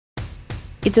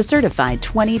It's a certified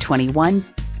 2021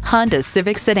 Honda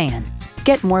Civic sedan.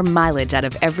 Get more mileage out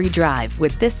of every drive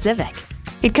with this Civic.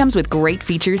 It comes with great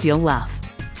features you'll love: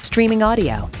 streaming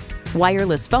audio,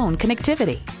 wireless phone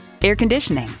connectivity, air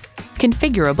conditioning,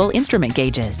 configurable instrument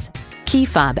gauges, key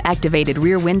fob activated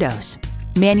rear windows,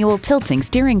 manual tilting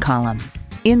steering column,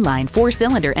 inline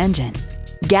 4-cylinder engine,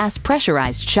 gas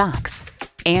pressurized shocks,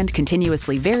 and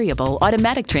continuously variable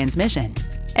automatic transmission.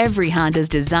 Every Honda's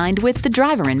designed with the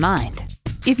driver in mind.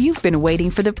 If you've been waiting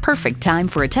for the perfect time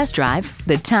for a test drive,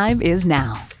 the time is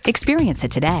now. Experience it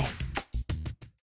today.